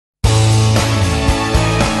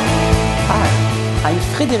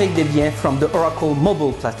Frédéric Desbiens from the Oracle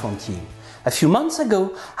mobile platform team. A few months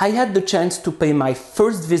ago, I had the chance to pay my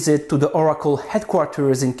first visit to the Oracle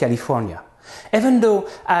headquarters in California. Even though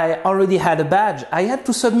I already had a badge, I had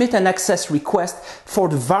to submit an access request for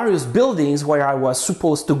the various buildings where I was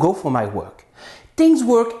supposed to go for my work. Things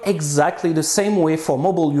work exactly the same way for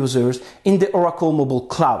mobile users in the Oracle Mobile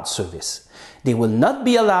Cloud service. They will not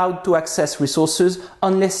be allowed to access resources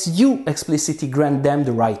unless you explicitly grant them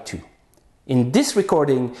the right to. In this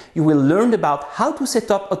recording, you will learn about how to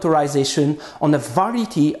set up authorization on a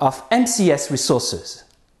variety of MCS resources.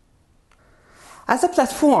 As a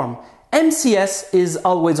platform, MCS is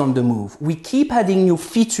always on the move. We keep adding new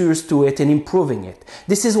features to it and improving it.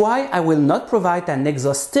 This is why I will not provide an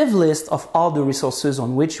exhaustive list of all the resources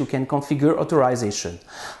on which you can configure authorization.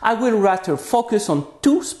 I will rather focus on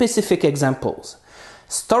two specific examples: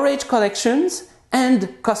 storage collections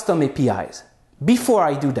and custom APIs. Before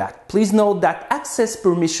I do that, please note that access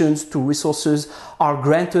permissions to resources are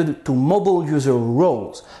granted to mobile user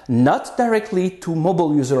roles, not directly to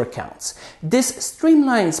mobile user accounts. This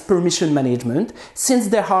streamlines permission management since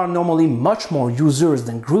there are normally much more users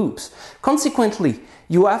than groups. Consequently,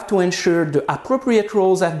 you have to ensure the appropriate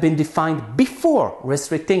roles have been defined before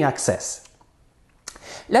restricting access.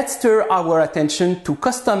 Let's turn our attention to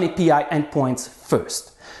custom API endpoints first.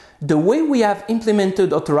 The way we have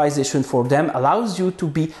implemented authorization for them allows you to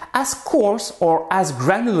be as coarse or as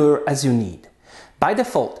granular as you need. By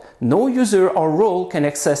default, no user or role can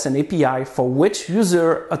access an API for which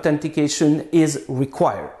user authentication is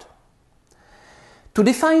required. To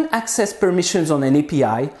define access permissions on an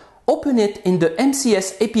API, open it in the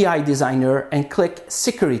MCS API Designer and click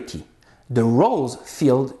Security. The Roles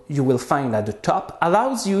field you will find at the top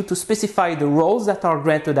allows you to specify the roles that are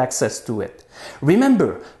granted access to it.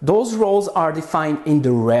 Remember, those roles are defined in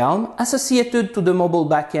the realm associated to the mobile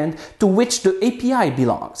backend to which the API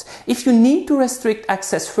belongs. If you need to restrict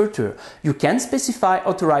access further, you can specify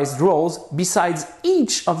authorized roles besides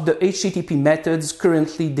each of the HTTP methods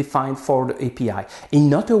currently defined for the API.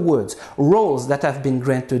 In other words, roles that have been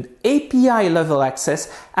granted API level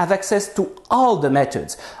access have access to all the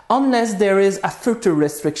methods, unless there is a further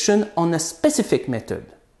restriction on a specific method.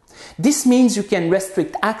 This means you can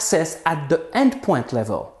restrict access at the endpoint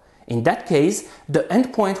level. In that case, the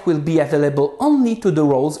endpoint will be available only to the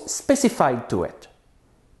roles specified to it.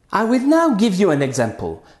 I will now give you an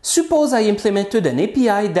example. Suppose I implemented an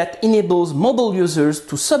API that enables mobile users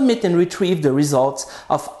to submit and retrieve the results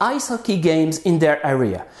of ice hockey games in their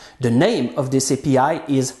area. The name of this API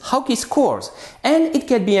is Hockey Scores, and it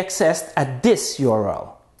can be accessed at this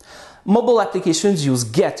URL. Mobile applications use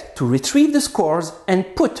GET to retrieve the scores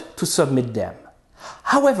and PUT to submit them.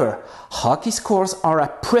 However, hockey scores are a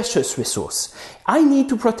precious resource. I need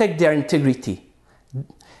to protect their integrity.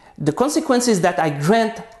 The consequence is that I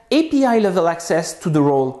grant API level access to the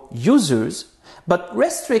role users, but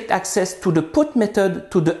restrict access to the PUT method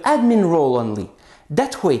to the admin role only.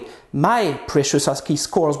 That way, my precious hockey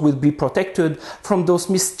scores will be protected from those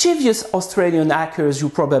mischievous Australian hackers you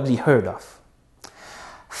probably heard of.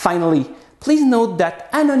 Finally, please note that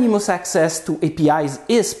anonymous access to APIs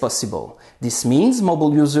is possible. This means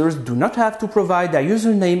mobile users do not have to provide a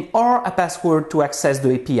username or a password to access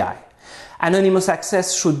the API. Anonymous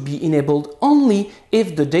access should be enabled only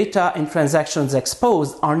if the data and transactions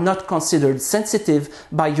exposed are not considered sensitive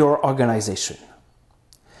by your organization.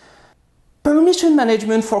 Permission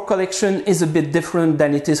management for collection is a bit different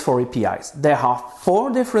than it is for APIs. There are 4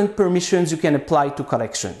 different permissions you can apply to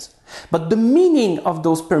collections. But the meaning of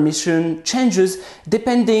those permissions changes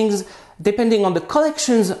depending on the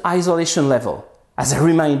collection's isolation level. As a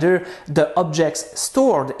reminder, the objects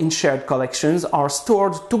stored in shared collections are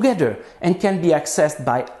stored together and can be accessed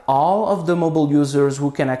by all of the mobile users who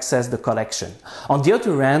can access the collection. On the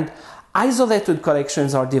other hand, isolated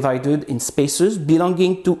collections are divided in spaces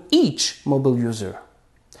belonging to each mobile user.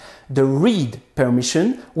 The read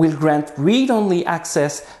permission will grant read-only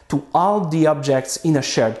access to all the objects in a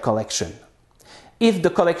shared collection. If the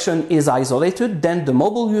collection is isolated, then the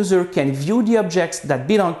mobile user can view the objects that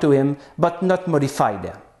belong to him but not modify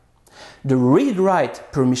them. The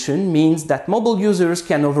read-write permission means that mobile users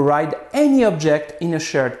can override any object in a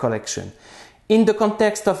shared collection. In the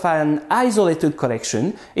context of an isolated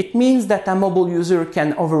collection, it means that a mobile user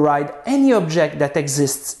can override any object that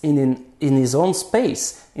exists in his own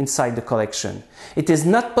space inside the collection. It is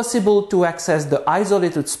not possible to access the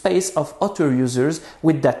isolated space of other users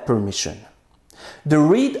with that permission. The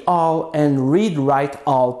read all and read write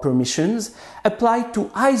all permissions apply to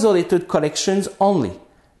isolated collections only.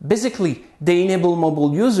 Basically, they enable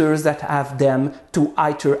mobile users that have them to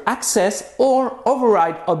either access or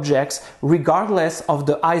override objects regardless of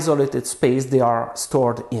the isolated space they are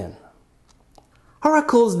stored in.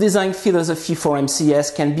 Oracle's design philosophy for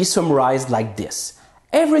MCS can be summarized like this.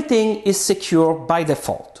 Everything is secure by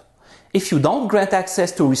default. If you don't grant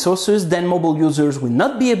access to resources, then mobile users will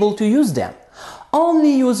not be able to use them.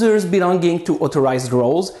 Only users belonging to authorized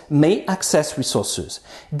roles may access resources.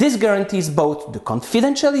 This guarantees both the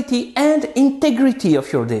confidentiality and integrity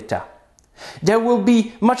of your data. There will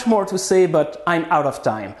be much more to say, but I'm out of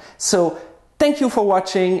time. So thank you for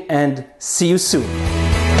watching and see you soon.